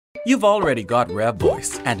You've already got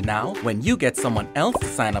REVOICE, and now, when you get someone else to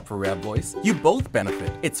sign up for REVOICE, you both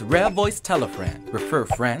benefit. It's REVOICE Tele-Friend. Refer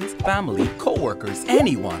friends, family, co-workers,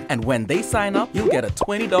 anyone, and when they sign up, you'll get a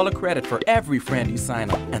 $20 credit for every friend you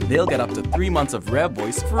sign up, and they'll get up to 3 months of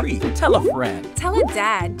REVOICE free. Tell a friend. Tell a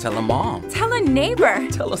dad. Tell a mom. Tell a neighbor.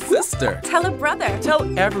 Tell a sister. Tell a brother. Tell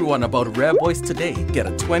everyone about REVOICE today. Get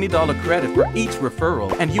a $20 credit for each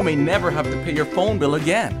referral, and you may never have to pay your phone bill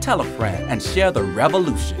again. Tell a friend and share the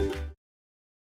revolution.